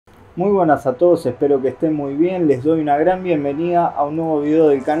Muy buenas a todos, espero que estén muy bien. Les doy una gran bienvenida a un nuevo video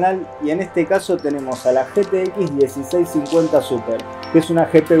del canal y en este caso tenemos a la GTX 1650 Super, que es una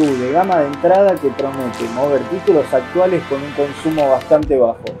GPU de gama de entrada que promete mover títulos actuales con un consumo bastante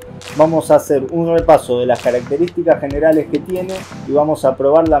bajo. Vamos a hacer un repaso de las características generales que tiene y vamos a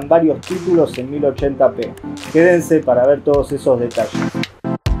probarla en varios títulos en 1080p. Quédense para ver todos esos detalles.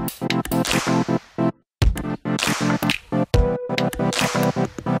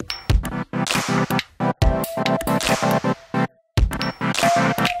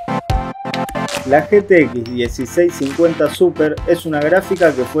 La GTX 1650 Super es una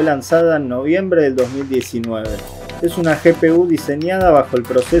gráfica que fue lanzada en noviembre del 2019. Es una GPU diseñada bajo el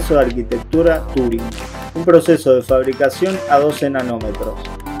proceso de arquitectura Turing, un proceso de fabricación a 12 nanómetros.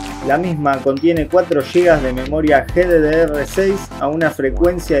 La misma contiene 4 GB de memoria GDDR6 a una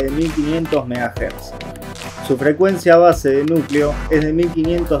frecuencia de 1500 MHz. Su frecuencia base de núcleo es de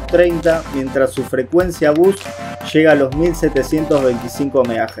 1530, mientras su frecuencia bus llega a los 1725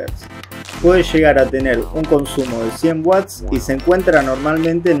 MHz. Puede llegar a tener un consumo de 100 watts y se encuentra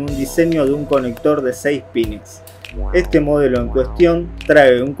normalmente en un diseño de un conector de 6 pines. Este modelo en cuestión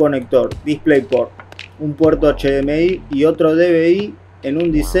trae un conector DisplayPort, un puerto HDMI y otro DVI en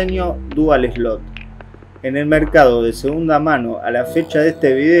un diseño Dual Slot. En el mercado de segunda mano a la fecha de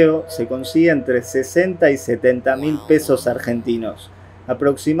este video se consigue entre 60 y 70 mil pesos argentinos,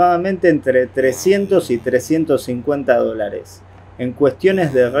 aproximadamente entre 300 y 350 dólares. En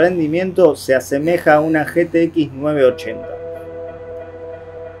cuestiones de rendimiento se asemeja a una GTX 980.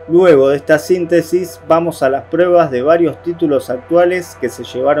 Luego de esta síntesis vamos a las pruebas de varios títulos actuales que se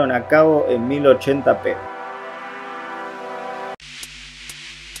llevaron a cabo en 1080p.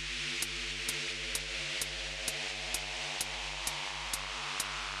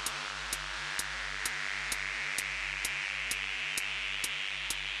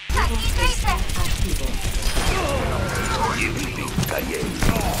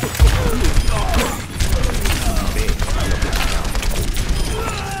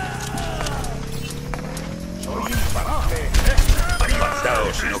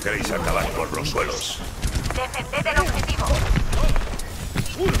 Apartaos si no queréis acabar por los suelos. Defended el objetivo.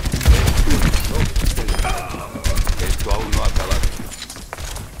 Esto aún no ha acabado.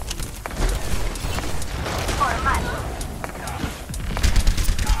 Formal.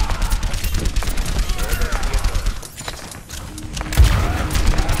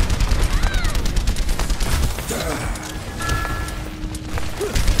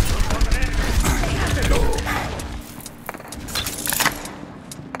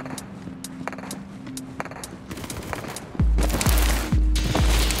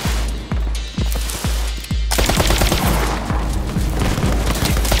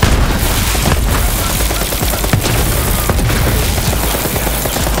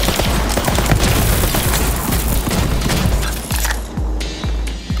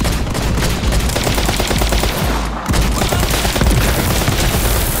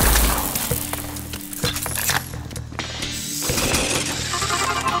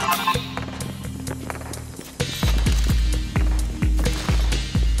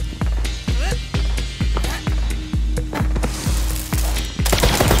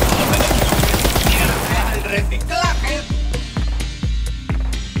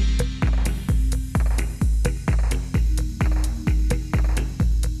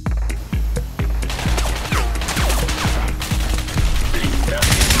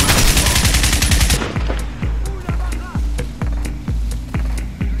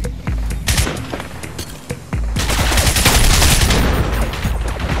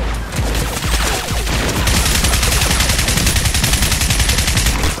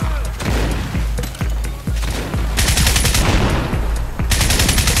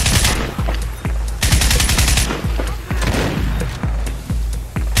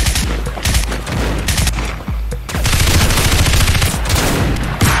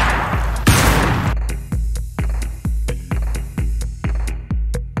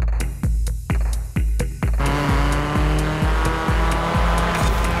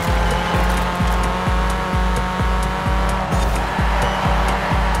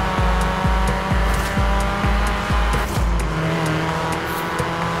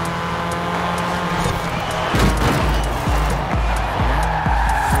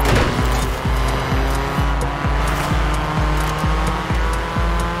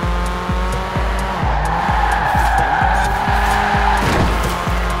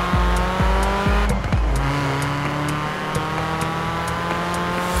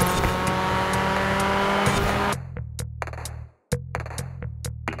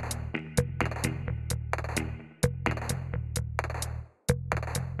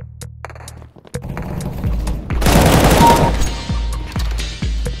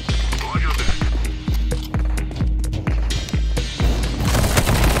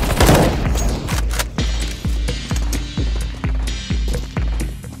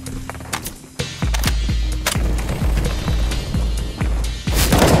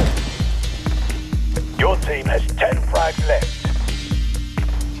 mag left.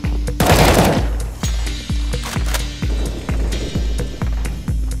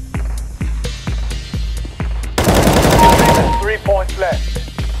 Defenders 3 points left.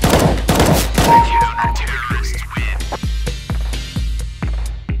 Terrorists win.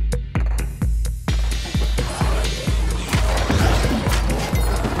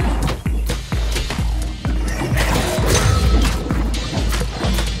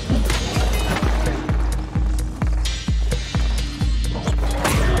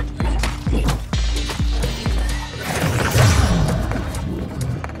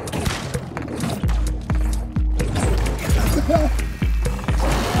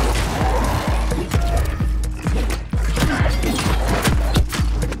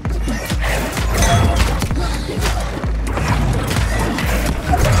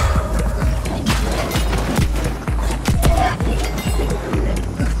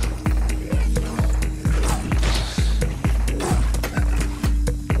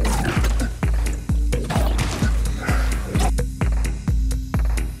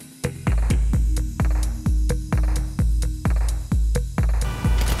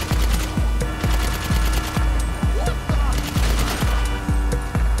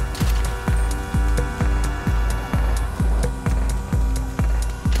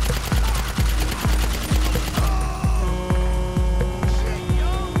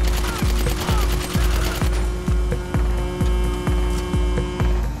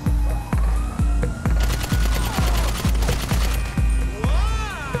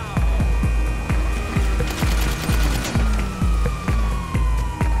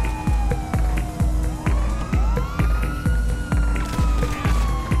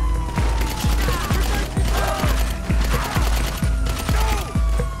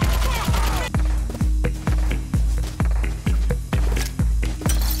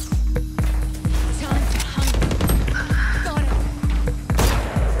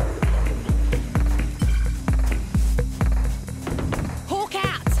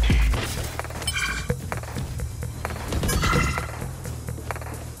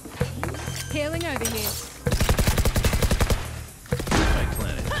 Healing over here. My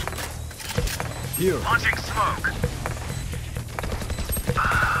planet. Here. Launching smoke.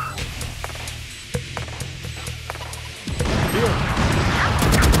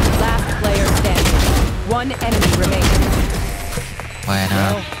 Last player standing. One enemy remaining.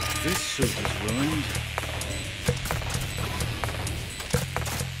 Bueno. This soup is ruined.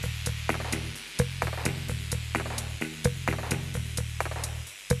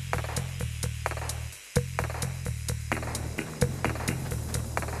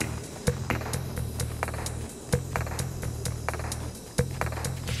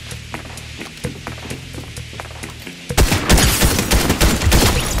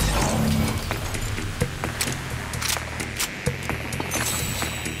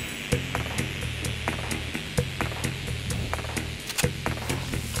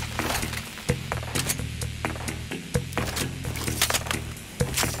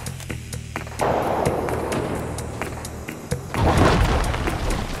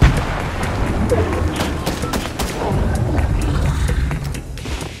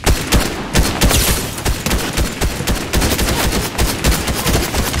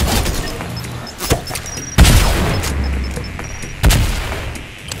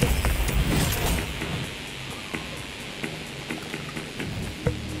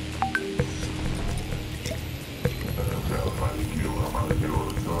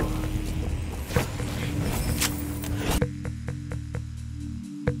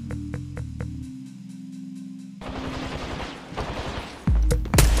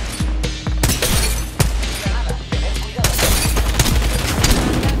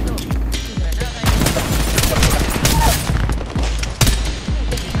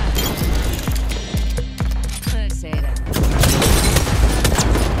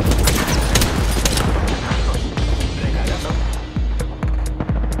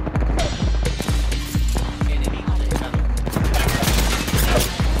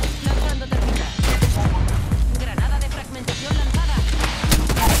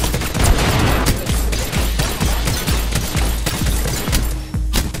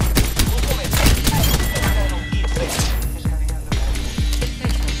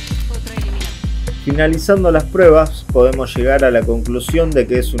 Finalizando las pruebas, podemos llegar a la conclusión de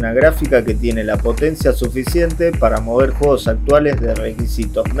que es una gráfica que tiene la potencia suficiente para mover juegos actuales de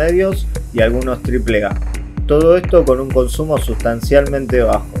requisitos medios y algunos AAA. Todo esto con un consumo sustancialmente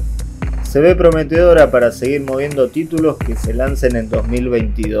bajo. Se ve prometedora para seguir moviendo títulos que se lancen en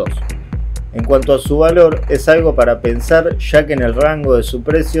 2022. En cuanto a su valor, es algo para pensar, ya que en el rango de su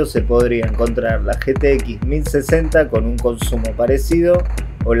precio se podría encontrar la GTX 1060 con un consumo parecido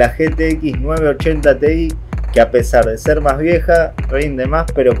o la GTX 980 Ti, que a pesar de ser más vieja, rinde más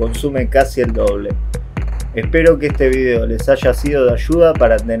pero consume casi el doble. Espero que este video les haya sido de ayuda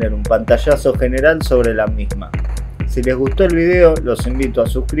para tener un pantallazo general sobre la misma. Si les gustó el video, los invito a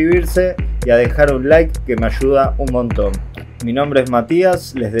suscribirse y a dejar un like, que me ayuda un montón. Mi nombre es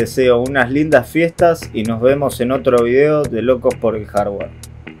Matías, les deseo unas lindas fiestas y nos vemos en otro video de Locos por el Hardware.